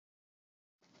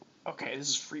Okay, this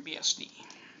is FreeBSD.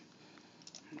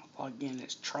 I'm gonna log in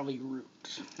as Charlie Root.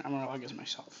 I'm gonna log as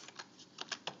myself.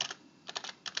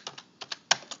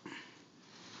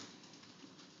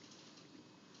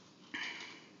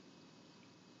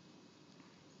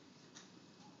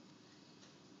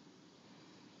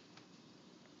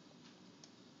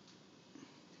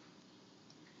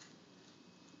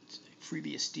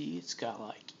 FreeBSD, it's got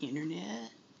like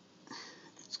internet,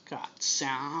 it's got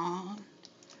sound,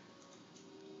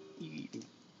 you can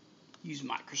use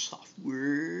Microsoft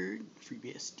Word,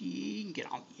 FreeBSD, you can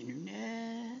get on the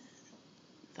internet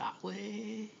that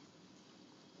way.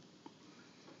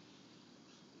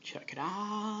 Check it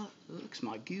out, looks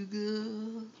my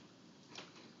Google,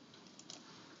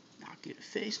 now get a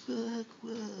Facebook,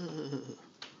 whoa.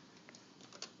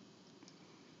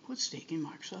 What's taking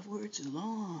Microsoft Word so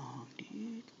long,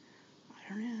 dude? I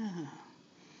don't know.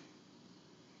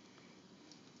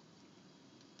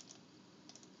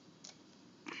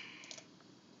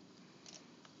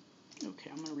 Okay,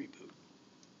 I'm gonna reboot.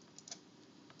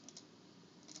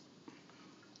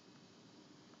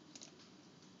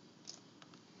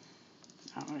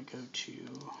 I'm gonna go to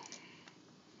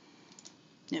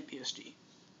NetBSD.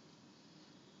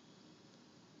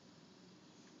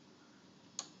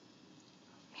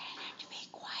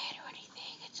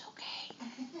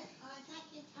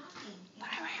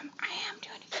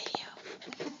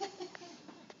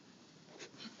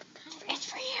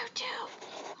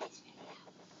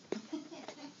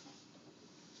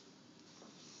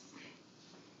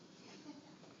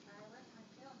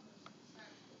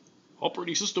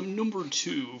 Operating system number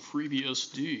 2,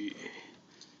 FreeBSD.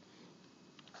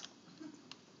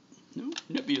 No,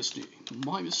 NetBSD.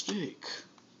 My mistake.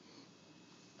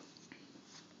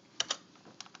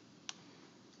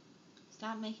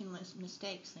 Stop making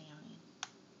mistakes, Leonie.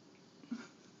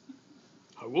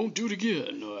 I won't do it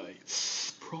again, I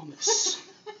promise.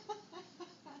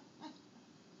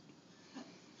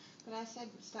 But I said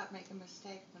stop making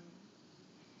mistakes when...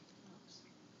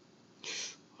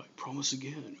 Oops. I promise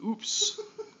again. Oops.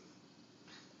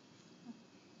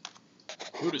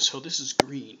 Notice how this is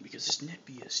green, because it's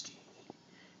NetBSD.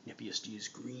 NetBSD is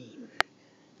green.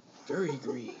 Very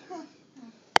green.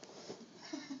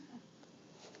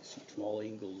 See from all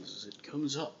angles as it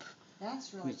comes up.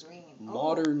 That's really green.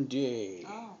 Modern day.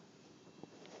 Oh.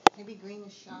 Maybe green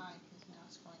is shy, because now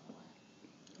it's going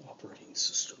away. Operating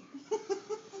system.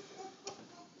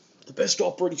 The best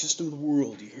operating system in the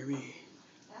world, do you hear me?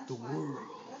 The world.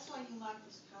 That's why you like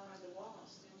this color of the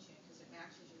walls, don't you? Because it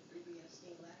matches your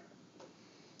FreeBSD lettering.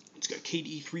 It's got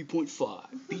KDE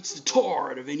 3.5. Beats the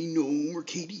tar out of any GNOME or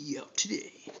KDE out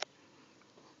today.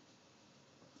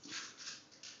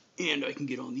 And I can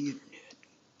get on the internet.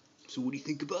 So what do you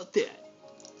think about that?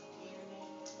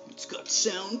 It's got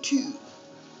sound too.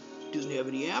 Doesn't have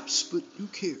any apps, but who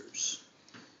cares?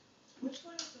 Which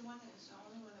one is the one that is the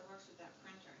only one that works with that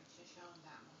printer? To show them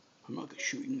that one. I'm not going to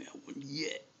show you that one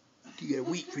yet. You got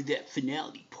to wait for that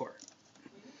finality part.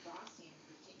 Bossy in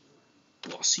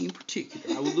particular. Bossy in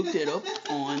particular. I will look that up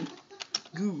on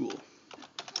Google.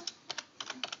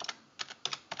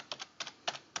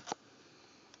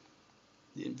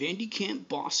 Then Vandy Camp,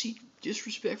 bossy,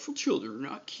 disrespectful children are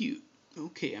not cute.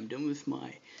 Okay, I'm done with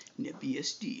my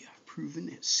NetBSD. I've proven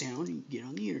that sound and get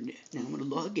on the internet. Now I'm going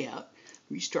to log out,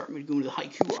 restart. I'm going to go into the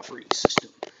Haiku operating system.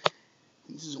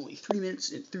 This is only 3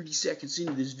 minutes and 30 seconds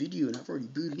into this video, and I've already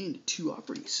booted into 2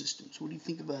 operating systems. What do you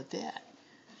think about that?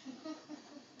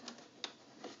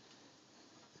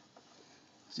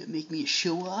 Does that make me a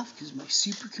show-off because of my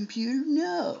supercomputer?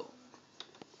 No.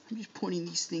 I'm just pointing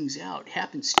these things out,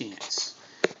 happenstance.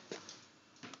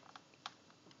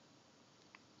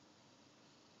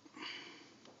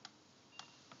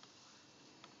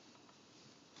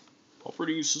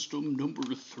 Operating system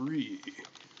number 3.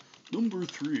 Number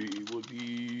 3 would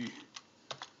be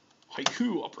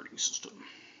Haiku operating system.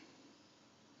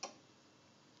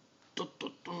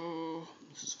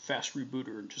 This is a fast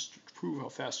rebooter, and just to prove how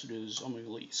fast it is, I'm going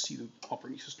to let you see the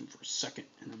operating system for a second,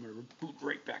 and I'm going to boot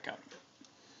right back out of it.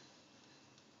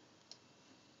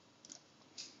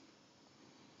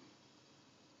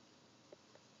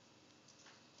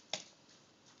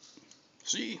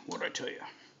 See? What'd I tell you?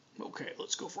 Okay,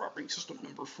 let's go for operating system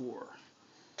number 4.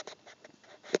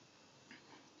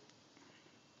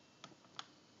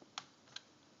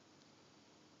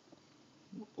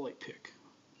 What will I pick?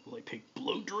 Will I pick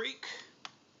Blow Drake?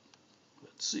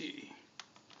 Let's see.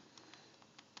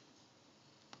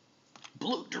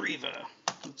 Blow Driva.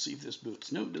 Let's see if this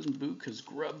boots. No, it doesn't boot because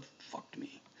Grub fucked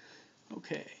me.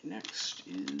 Okay, next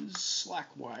is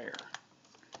Slackware.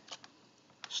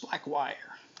 Slackware.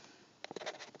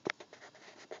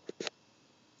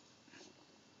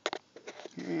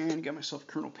 And got myself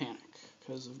kernel panic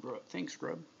because of Grub. Thanks,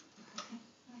 Grub.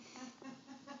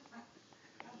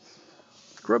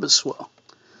 Grub is swell.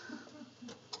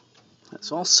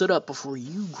 That's all set up before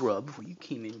you, Grub, before you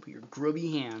came in, put your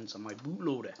grubby hands on my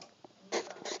bootloader. I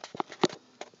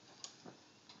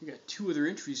got 2 other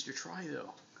entries to try,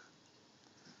 though.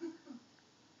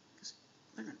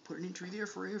 They're going to put an entry there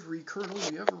for every kernel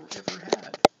you ever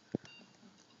had.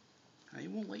 They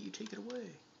won't let you take it away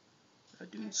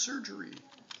without doing surgery.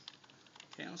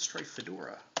 Okay, let's try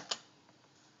Fedora.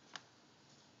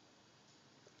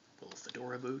 Will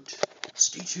Fedora boot?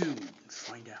 Stay tuned,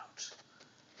 find out.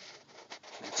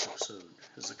 Next episode,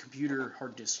 as the computer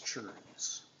hard disk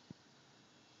churns.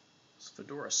 Is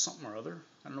Fedora something or other?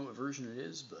 I don't know what version it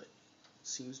is, but it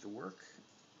seems to work.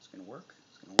 It's going to work.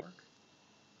 It's going to work.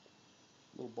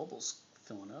 Little bubbles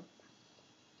filling up.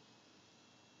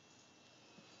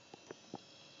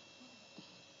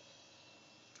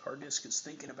 Hard disk is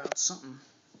thinking about something.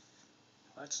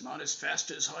 That's not as fast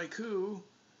as Haiku.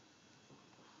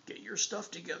 Get your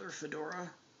stuff together, Fedora.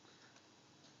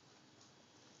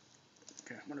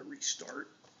 Okay, I'm going to restart.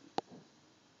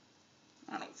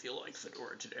 I don't feel like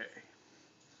Fedora today.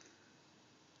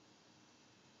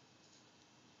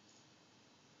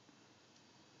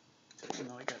 Even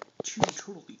though I got 2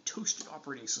 totally toasted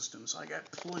operating systems, I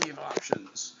got plenty of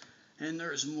options. And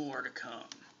there's more to come.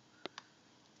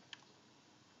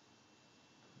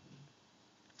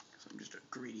 I'm just a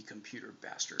greedy computer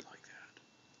bastard like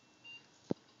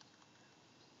that.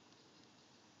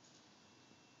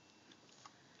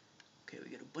 Okay, we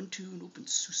got Ubuntu and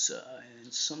SuSe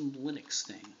and some Linux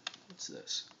thing. What's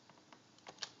this?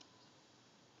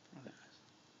 Oh, that is.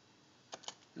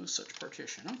 No such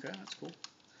partition. Okay, that's cool.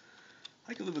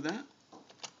 I can live with that.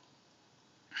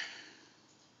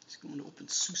 Let's go into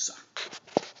SuSe.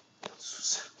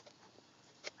 SuSe.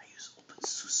 I use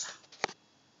SuSe.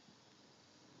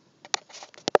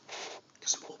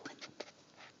 Because I'm open.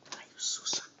 I use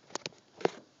SuSe.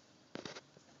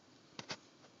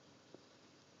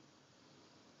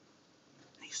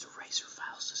 I use the Razer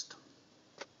file system.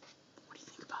 What do you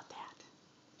think about that?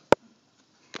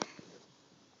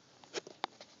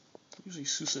 Usually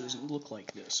SuSe doesn't look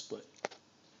like this, but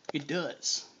it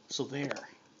does. So there.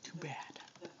 Too bad.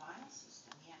 The file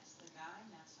system, yes. The guy,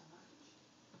 not so much.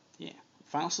 Yeah.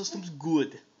 File system's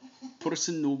good.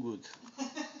 Person no good.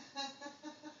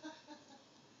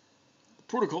 The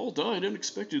protocol died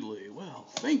unexpectedly. Well,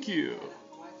 thank you.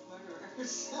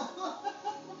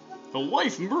 A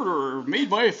wife murderer made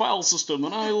my file system,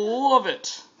 and I love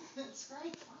it. It's a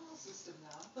great file system,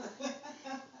 though.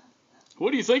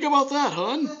 What do you think about that,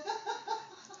 hun?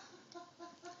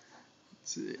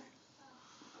 Let's see.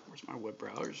 Where's my web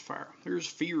browser? There's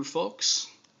Firefox.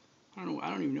 I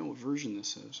don't even know what version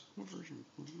this is. What version?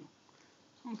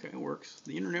 Okay, it works.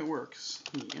 The internet works.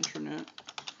 The internet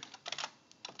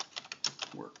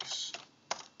works.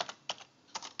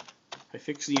 I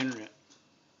fixed the internet.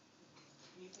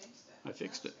 You fixed it. I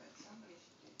fixed it.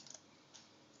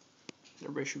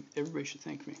 Somebody should do that. Everybody should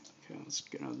thank me. Okay, let's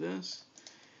get out of this.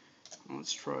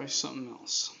 Let's try something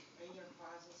else. Are you going to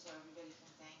pause it so everybody can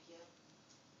thank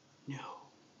you? No.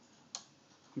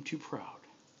 I'm too proud.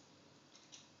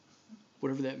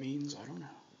 Whatever that means, I don't know.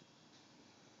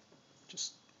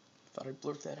 Just thought I'd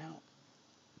blurt that out.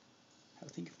 Had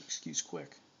to think of an excuse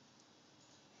quick.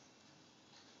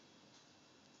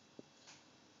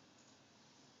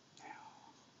 Now,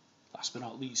 last but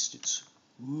not least, it's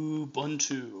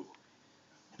Ubuntu.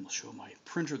 And we'll show my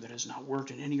printer that has not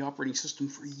worked in any operating system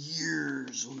for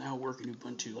years will now work in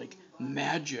Ubuntu like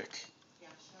magic. Yeah,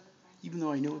 show the printer. Even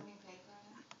though I know... Putting paper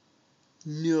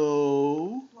in it?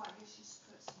 No. Well, I guess you should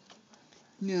put some paper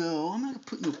in there. No, I'm not going to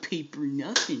put no paper,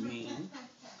 nothing, man.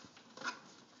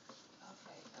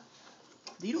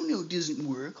 They don't know it doesn't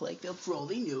work. Like, for all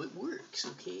they know, it works,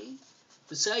 okay?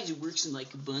 Besides, it works in, like,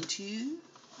 Ubuntu.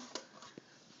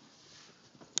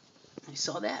 I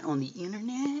saw that on the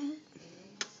internet.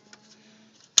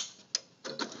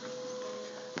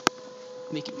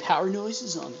 Making power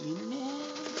noises on the internet.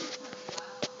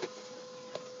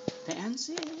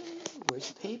 Fancy. Where's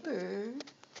the paper?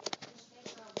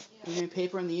 Is there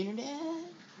paper on the internet? No,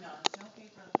 there's no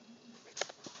paper on the internet.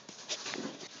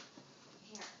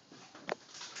 Here.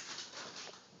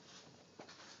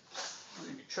 I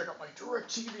need to check out my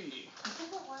DirecTV.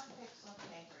 One pixel of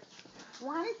paper.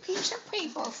 One piece of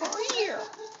paper for a year.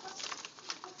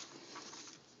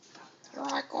 You're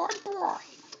a good boy.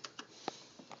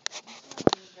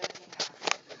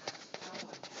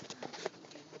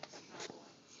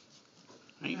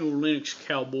 I ain't no Linux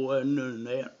cowboy, none of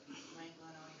that. Might go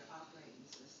on all your operating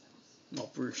systems.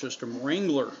 operating system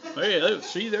wrangler. Hey,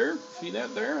 see there? See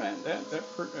that there? That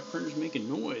printer's making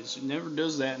noise. It never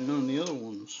does that in none of the other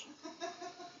ones.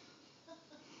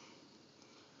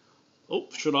 Oh,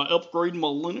 should I upgrade my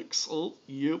Linux? Oh,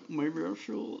 yep, maybe I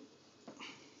should.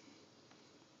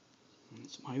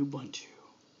 It's my Ubuntu.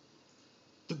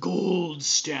 The gold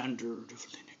standard of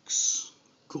Linux.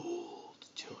 Gold, I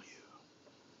tell you.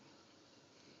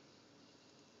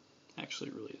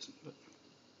 Actually, it really isn't, but...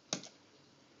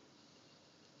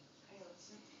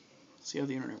 See how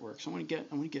the internet works. I want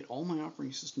to get all my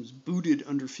operating systems booted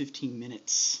under 15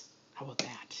 minutes. How about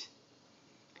that?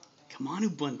 Come on,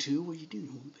 Ubuntu, what are you doing?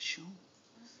 Hold the show.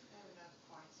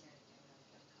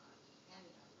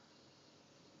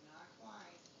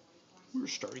 We're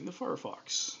starting the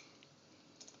Firefox.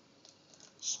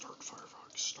 Start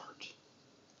Firefox. Start.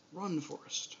 Run,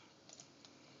 Forest.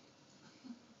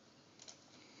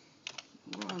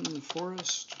 Run,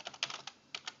 Forest.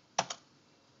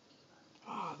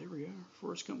 Ah, there we are.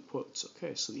 Forrest Gump quotes.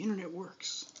 Okay, so the internet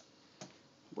works.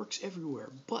 Works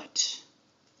everywhere, but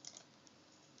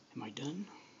am I done?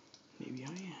 Maybe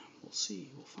I am. We'll see.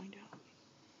 We'll find out.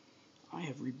 I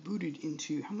have rebooted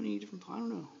into how many different? I don't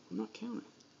know. I'm not counting.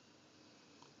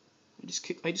 I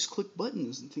just click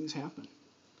buttons and things happen.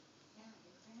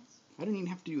 I don't even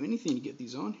have to do anything to get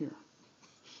these on here.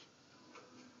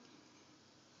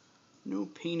 No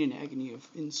pain and agony of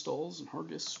installs and hard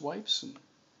disk swipes and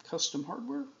custom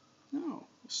hardware. No,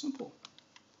 it's simple.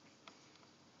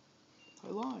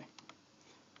 I lie.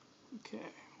 Okay,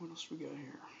 what else we got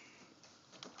here?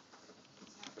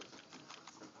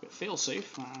 Got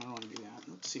failsafe. I don't want to do that.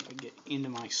 Let's see if I get into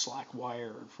my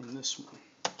Slackware from this one.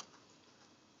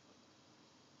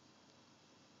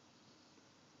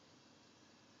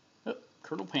 Oh,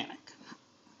 kernel panic.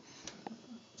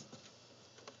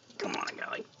 Come on, I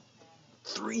got like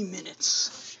 3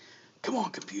 minutes. Come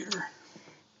on, computer.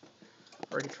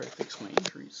 I already tried to fix my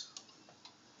entries.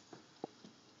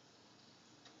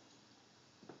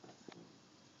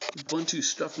 Ubuntu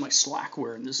stuffed my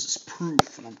Slackware, and this is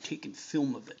proof, and I'm taking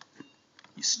film of it.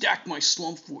 You stacked my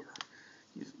slumpware.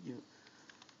 You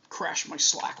crashed my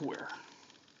Slackware.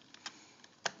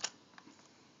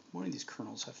 One of these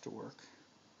kernels have to work.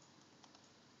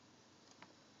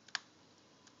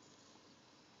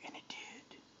 And it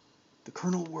did. The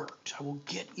kernel worked. I will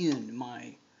get in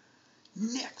my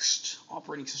next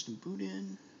operating system boot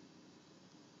in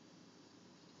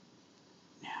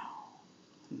now.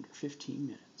 Under 15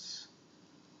 minutes.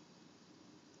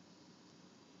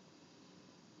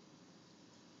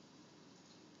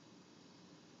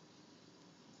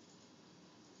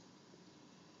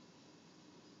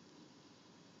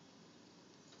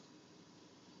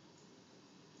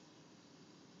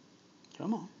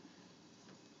 Come on.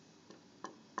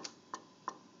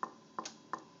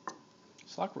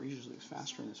 Slackware usually is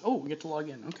faster than this. Oh, we get to log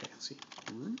in. Okay, let's see.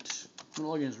 Root. I'm going to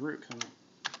log in as root because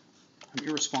I'm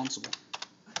irresponsible.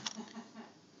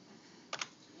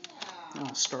 Now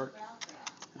I'll start.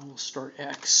 Now we'll start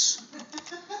X.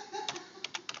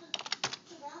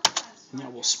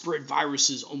 Now we'll spread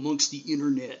viruses amongst the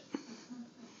internet.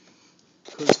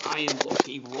 Because I am like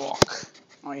a rock.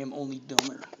 I am only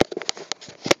dumber.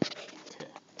 Okay.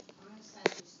 I'm going to send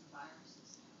you some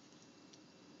viruses now.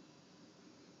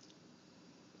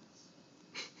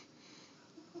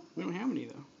 We don't have any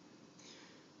though.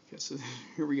 Okay, so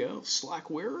here we go.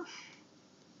 Slackware.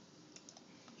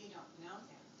 You don't know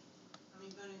that. I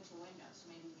mean, boot into Windows,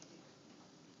 maybe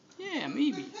we do. Yeah,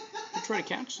 maybe. We'll try to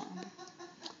catch some.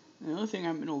 Another thing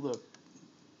I'm able to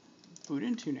boot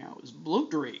into now is Bloat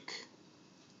Drake.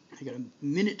 I got a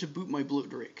minute to boot my Bloat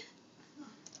Drake.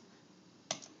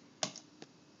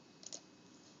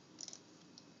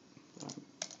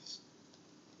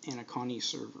 Anaconi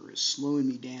server is slowing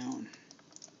me down.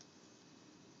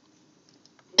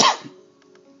 It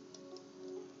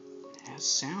has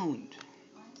sound.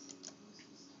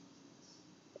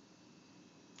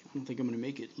 I don't think I'm going to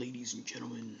make it, ladies and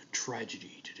gentlemen. A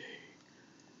tragedy today.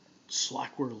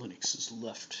 Slackware Linux is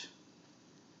left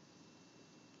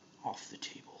off the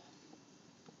table.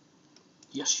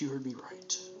 Yes, you heard me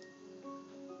right.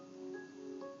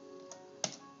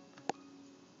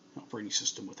 Operating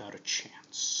system without a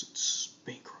chance. It's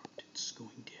bankrupt. It's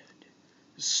going dead.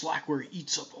 Slackware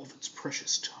eats up all of its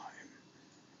precious time.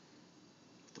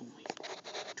 With only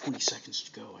 20 seconds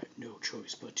to go, I have no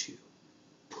choice but to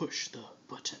push the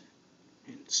button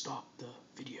and stop the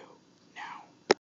video.